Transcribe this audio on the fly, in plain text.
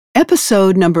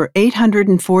Episode number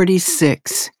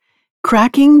 846,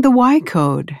 Cracking the Y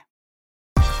Code.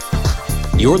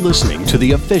 You're listening to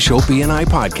the official BNI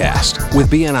podcast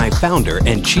with BNI founder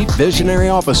and Chief Visionary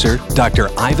Officer, Dr.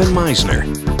 Ivan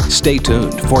Misner. Stay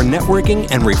tuned for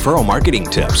networking and referral marketing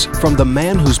tips from the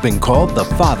man who's been called the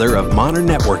father of modern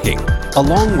networking,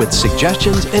 along with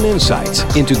suggestions and insights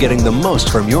into getting the most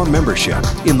from your membership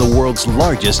in the world's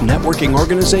largest networking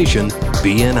organization,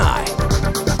 BNI.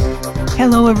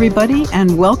 Hello, everybody,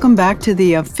 and welcome back to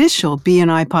the official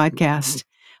BNI podcast.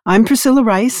 I'm Priscilla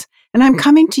Rice, and I'm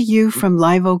coming to you from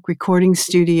Live Oak Recording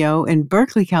Studio in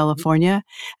Berkeley, California,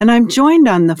 and I'm joined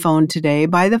on the phone today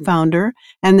by the founder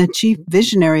and the Chief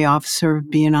Visionary Officer of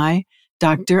BNI,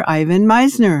 Dr. Ivan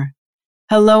Misner.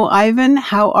 Hello, Ivan.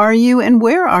 How are you, and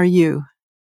where are you?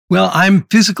 Well, I'm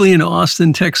physically in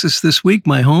Austin, Texas this week,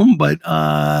 my home, but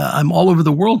I'm all over the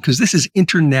world because this is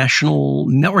International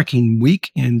Networking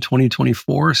Week in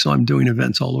 2024. So I'm doing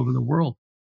events all over the world.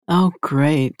 Oh,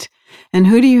 great. And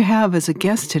who do you have as a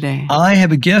guest today? I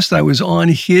have a guest. I was on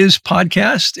his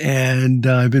podcast and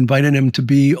I've invited him to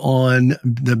be on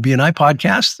the BNI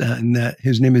podcast. And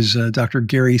his name is Dr.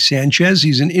 Gary Sanchez.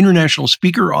 He's an international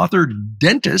speaker, author,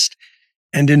 dentist,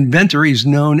 and inventor. He's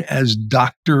known as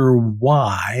Dr.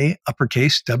 Y,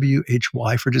 uppercase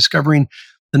W-H-Y, for discovering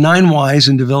the 9 Whys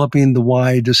and developing the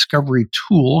Y discovery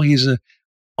tool. He's an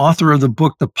author of the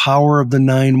book, The Power of the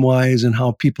 9 Whys and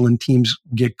How People and Teams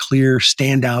Get Clear,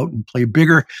 Stand Out, and Play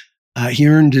Bigger. He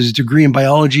earned his degree in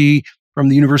biology from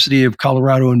the University of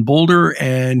Colorado in Boulder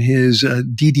and his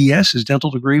DDS, his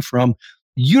dental degree, from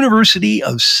University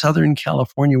of Southern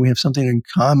California. We have something in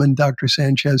common, Dr.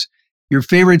 Sanchez. Your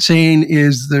favorite saying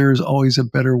is there's always a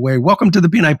better way. Welcome to the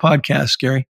BNI podcast,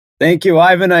 Gary. Thank you,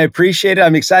 Ivan. I appreciate it.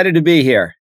 I'm excited to be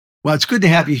here. Well, it's good to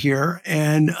have you here.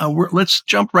 And let's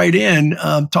jump right in.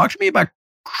 Talk to me about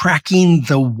cracking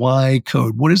the Y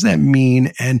code. What does that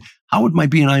mean? And how would my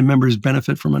BNI members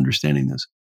benefit from understanding this?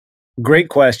 Great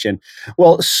question.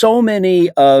 Well, so many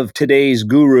of today's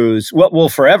gurus, well,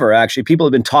 forever actually, people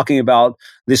have been talking about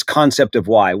this concept of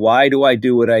why. Why do I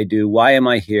do what I do? Why am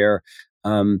I here?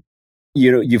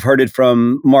 You've heard it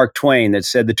from Mark Twain that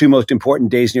said the 2 most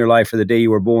important days in your life are the day you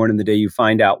were born and the day you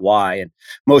find out why. And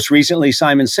most recently,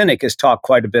 Simon Sinek has talked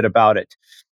quite a bit about it.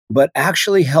 But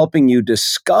actually helping you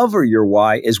discover your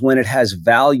why is when it has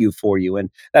value for you. And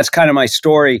that's kind of my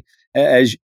story.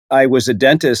 As I was a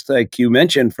dentist, like you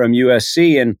mentioned, from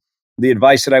USC, and the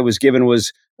advice that I was given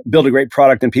was build a great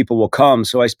product and people will come.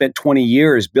 So I spent 20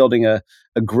 years building a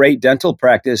great dental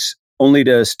practice, only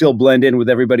to still blend in with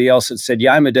everybody else that said,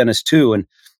 yeah, I'm a dentist too. And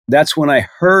that's when I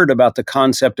heard about the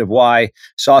concept of why,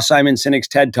 saw Simon Sinek's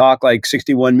TED Talk like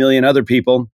 61 million other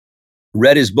people,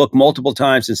 read his book multiple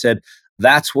times and said,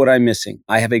 that's what I'm missing.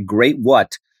 I have a great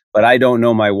what, but I don't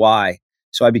know my why.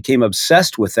 So I became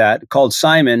obsessed with that, called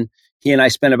Simon. He and I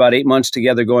spent about 8 months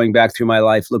together going back through my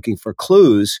life looking for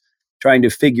clues, trying to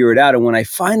figure it out. And when I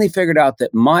finally figured out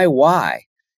that my why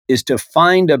is to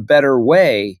find a better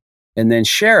way and then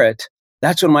share it,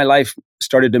 that's when my life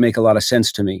started to make a lot of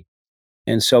sense to me.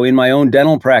 And so in my own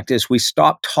dental practice, we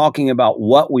stopped talking about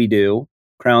what we do,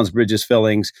 crowns, bridges,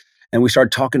 fillings, and we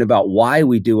started talking about why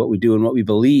we do what we do and what we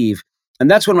believe. And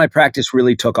that's when my practice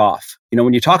really took off. You know,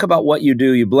 when you talk about what you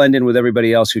do, you blend in with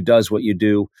everybody else who does what you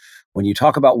do. When you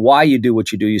talk about why you do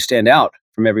what you do, you stand out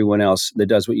from everyone else that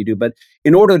does what you do. But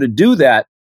in order to do that,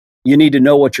 you need to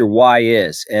know what your why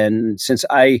is. And since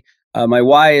my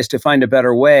why is to find a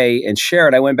better way and share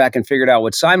it, I went back and figured out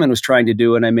what Simon was trying to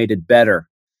do, and I made it better.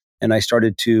 And I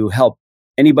started to help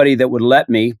anybody that would let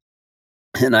me.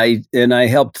 And I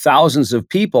helped thousands of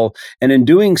people. And in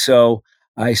doing so,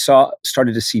 I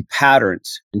started to see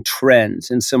patterns and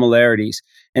trends and similarities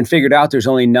and figured out there's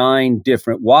only 9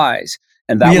 different whys.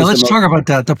 And that let's talk about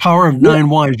that. The Power of 9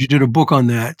 Whys. You did a book on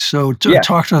that. So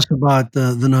talk to us about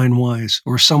the 9 Whys,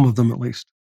 or some of them at least.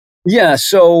 Yeah.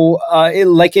 So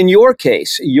like in your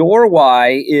case, your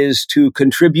why is to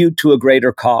contribute to a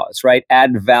greater cause, right?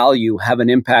 Add value, have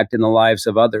an impact in the lives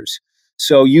of others.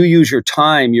 So you use your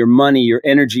time, your money, your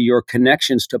energy, your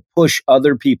connections to push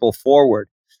other people forward.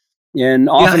 And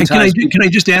oftentimes, can I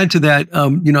just add to that?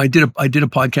 I did a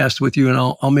podcast with you, and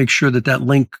I'll make sure that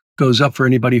link goes up for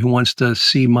anybody who wants to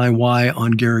see my why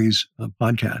on Gary's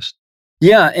podcast.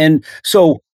 Yeah. And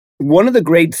so one of the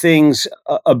great things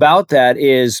about that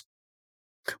is,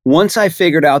 once I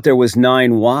figured out there was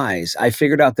 9 whys, I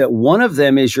figured out that one of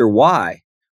them is your why,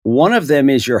 one of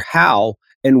them is your how,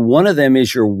 and one of them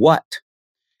is your what.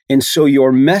 And so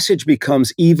your message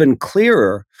becomes even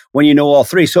clearer when you know all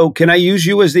 3. So can I use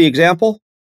you as the example?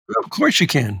 Of course you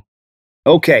can.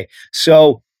 Okay.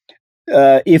 So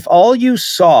if all you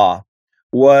saw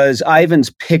was Ivan's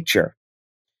picture,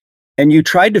 and you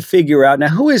tried to figure out, now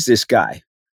who is this guy?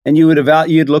 And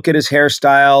you'd look at his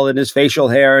hairstyle and his facial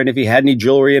hair, and if he had any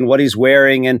jewelry and what he's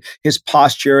wearing and his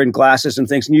posture and glasses and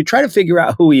things, and you try to figure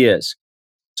out who he is.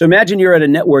 So imagine you're at a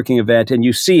networking event and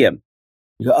you see him.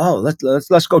 You go, oh,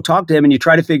 let's go talk to him, and you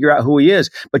try to figure out who he is,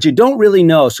 but you don't really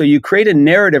know. So you create a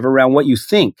narrative around what you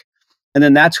think, and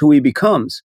then that's who he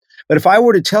becomes. But if I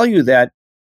were to tell you that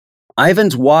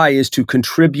Ivan's why is to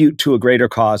contribute to a greater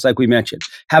cause, like we mentioned,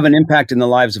 have an impact in the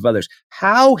lives of others.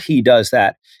 How he does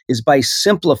that is by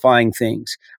simplifying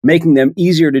things, making them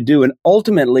easier to do. And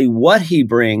ultimately, what he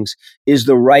brings is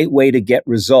the right way to get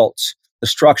results, the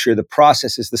structure, the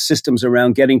processes, the systems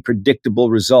around getting predictable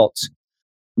results.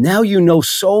 Now you know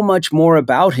so much more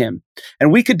about him.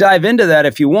 And we could dive into that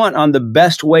if you want on the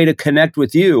best way to connect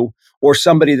with you or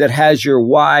somebody that has your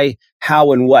why,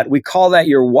 how, and what. We call that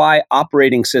your why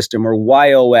operating system, or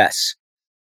YOS.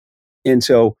 And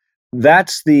so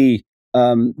that's the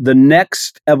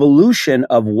next evolution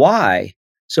of why.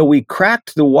 So we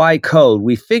cracked the why code.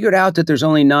 We figured out that there's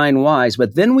only 9 whys,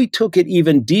 but then we took it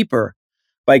even deeper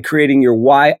by creating your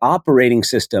why operating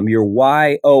system, your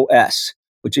YOS,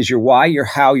 which is your why, your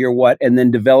how, your what, and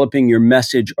then developing your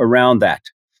message around that.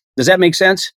 Does that make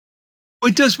sense?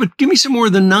 It does, but give me some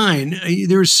more than 9.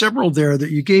 There's several there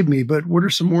that you gave me, but what are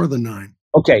some more than 9?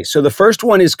 Okay, so the first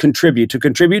one is contribute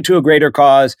to a greater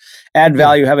cause, add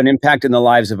value, have an impact in the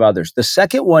lives of others. The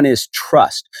second one is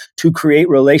trust, to create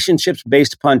relationships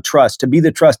based upon trust, to be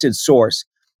the trusted source.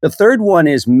 The third one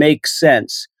is make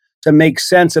sense, to make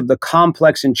sense of the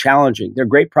complex and challenging. They're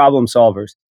great problem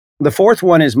solvers. The fourth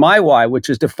one is my why, which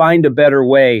is to find a better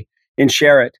way and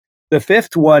share it. The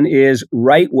fifth one is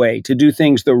right way, to do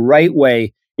things the right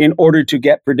way in order to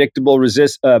get predictable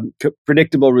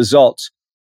results.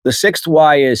 The sixth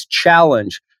why is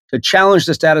challenge, to challenge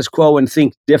the status quo and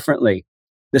think differently.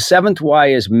 The seventh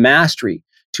why is mastery,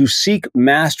 to seek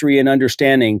mastery and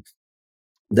understanding.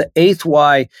 The eighth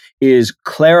why is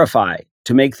clarify,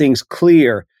 to make things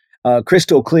clear,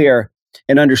 crystal clear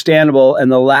and understandable.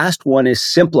 And the last one is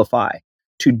simplify,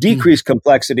 to decrease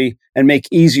complexity and make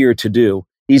easier to do,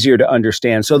 easier to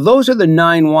understand. So those are the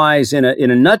 9 whys in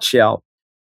a nutshell.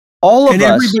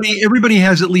 Everybody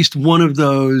has at least one of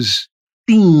those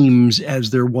themes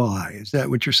as their why. Is that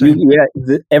what you're saying?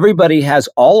 Everybody has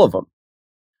all of them,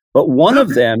 but one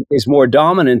of them is more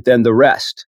dominant than the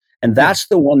rest. And that's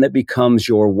the one that becomes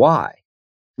your why.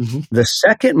 Mm-hmm. The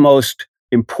second most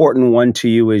important one to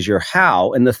you is your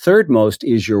how, and the third most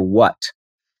is your what.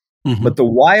 Mm-hmm. But the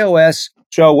YOS,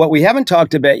 so what we haven't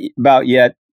talked about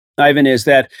yet, Ivan, is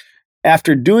that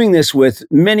after doing this with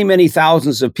many, many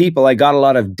thousands of people, I got a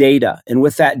lot of data. And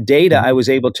with that data, I was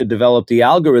able to develop the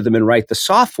algorithm and write the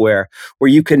software where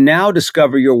you can now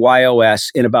discover your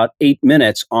YOS in about 8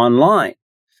 minutes online,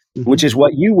 which is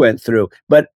what you went through.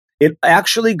 But it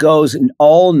actually goes in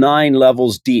all 9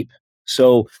 levels deep.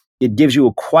 So it gives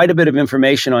you quite a bit of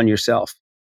information on yourself.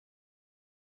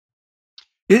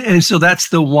 And so that's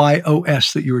the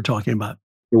YOS that you were talking about.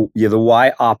 The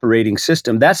why operating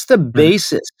system. That's the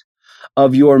basis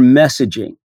of your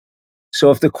messaging.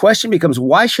 So if the question becomes,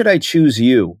 why should I choose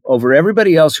you over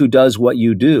everybody else who does what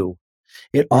you do?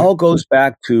 It all goes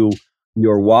back to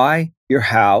your why, your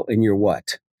how, and your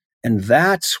what. And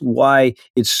that's why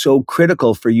it's so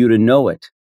critical for you to know it.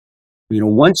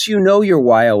 Once you know your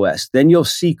YOS, then you'll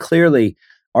see clearly,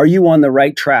 are you on the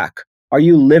right track? Are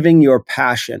you living your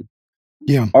passion?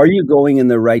 Yeah. Are you going in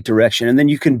the right direction? And then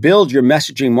you can build your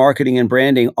messaging, marketing, and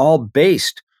branding all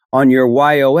based on your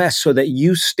YOS so that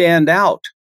you stand out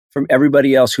from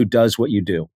everybody else who does what you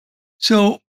do.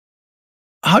 So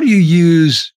how do you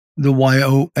use the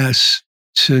YOS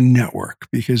to network?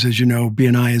 Because as you know,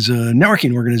 BNI is a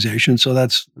networking organization, so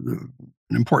that's an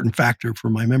important factor for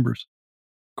my members.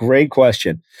 Great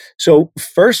question. So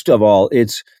first of all,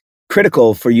 it's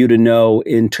critical for you to know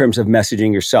in terms of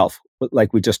messaging yourself,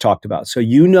 like we just talked about. So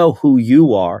you know who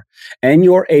you are and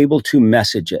you're able to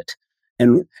message it.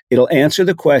 And it'll answer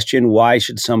the question, why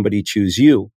should somebody choose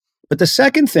you? But the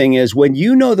second thing is when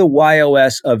you know the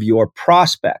YOS of your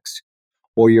prospects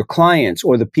or your clients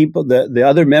or the people, the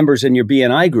other members in your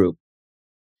BNI group,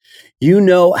 you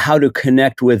know how to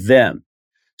connect with them.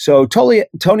 So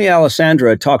Tony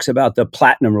Alessandra talks about the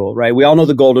platinum rule, right? We all know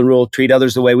the golden rule, treat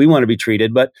others the way we want to be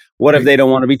treated, but what if they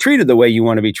don't want to be treated the way you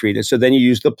want to be treated? So then you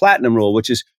use the platinum rule, which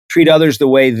is treat others the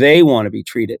way they want to be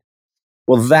treated.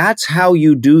 Well, that's how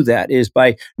you do that, is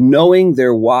by knowing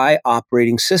their why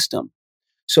operating system.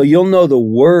 So you'll know the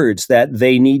words that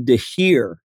they need to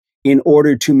hear in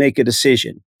order to make a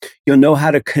decision. You'll know how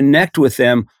to connect with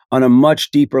them on a much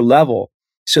deeper level.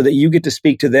 so that you get to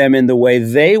speak to them in the way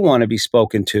they want to be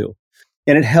spoken to.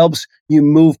 And it helps you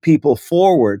move people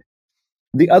forward.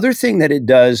 The other thing that it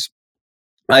does,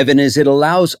 Ivan, is it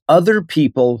allows other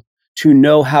people to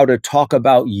know how to talk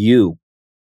about you.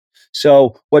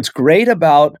 So what's great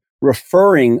about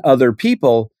referring other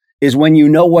people is when you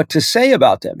know what to say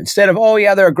about them. Instead of, oh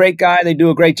yeah, they're a great guy, they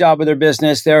do a great job with their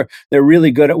business, they're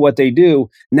really good at what they do.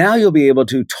 Now you'll be able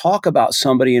to talk about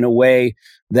somebody in a way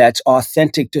that's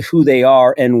authentic to who they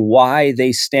are and why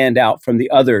they stand out from the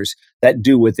others that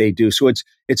do what they do. So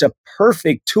it's a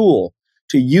perfect tool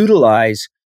to utilize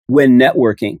when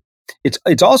networking.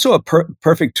 It's also a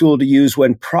perfect tool to use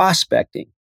when prospecting,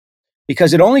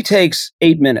 because it only takes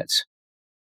 8 minutes.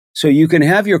 So you can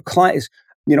have your clients,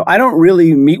 I don't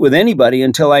really meet with anybody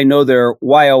until I know their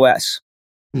YOS,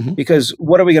 because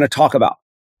what are we going to talk about,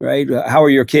 right? How are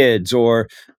your kids or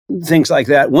things like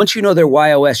that? Once you know their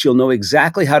YOS, you'll know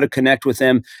exactly how to connect with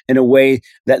them in a way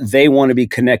that they want to be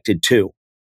connected to.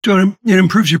 So it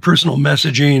improves your personal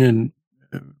messaging and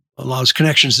allows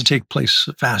connections to take place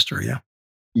faster. Yeah.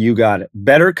 You got it.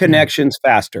 Better connections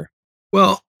faster.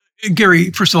 Well,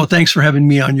 Gary, first of all, thanks for having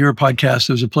me on your podcast.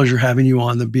 It was a pleasure having you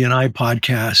on the BNI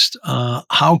podcast.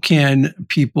 How can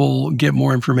people get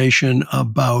more information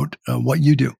about what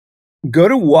you do? Go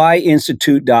to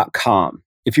whyinstitute.com.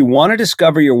 If you want to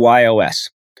discover your YOS,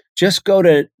 just go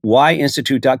to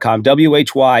whyinstitute.com,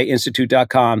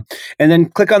 whyinstitute.com, and then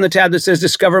click on the tab that says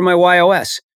Discover My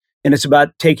YOS. And it's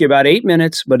take you about 8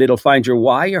 minutes, but it'll find your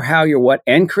why, your how, your what,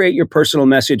 and create your personal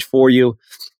message for you.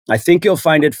 I think you'll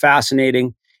find it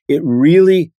fascinating. It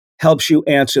really helps you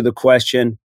answer the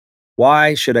question,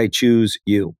 why should I choose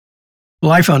you?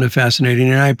 Well, I found it fascinating,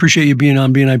 and I appreciate you being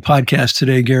on BNI Podcast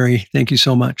today, Gary. Thank you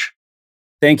so much.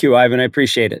 Thank you, Ivan. I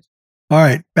appreciate it. All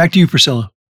right. Back to you,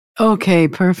 Priscilla. Okay,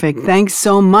 perfect. Thanks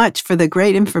so much for the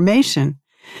great information.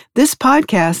 This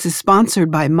podcast is sponsored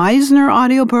by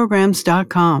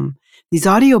MeisnerAudioprograms.com. These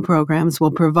audio programs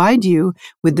will provide you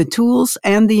with the tools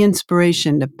and the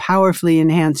inspiration to powerfully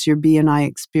enhance your BNI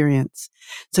experience.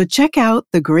 So check out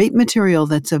the great material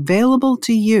that's available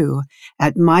to you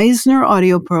at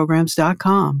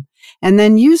MeisnerAudioprograms.com and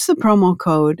then use the promo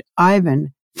code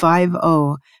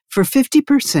IVAN50 for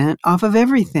 50% off of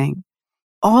everything.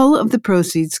 All of the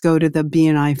proceeds go to the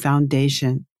BNI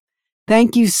Foundation.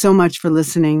 Thank you so much for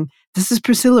listening. This is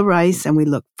Priscilla Rice, and we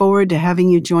look forward to having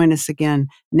you join us again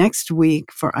next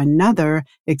week for another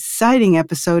exciting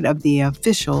episode of the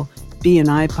official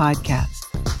BNI podcast.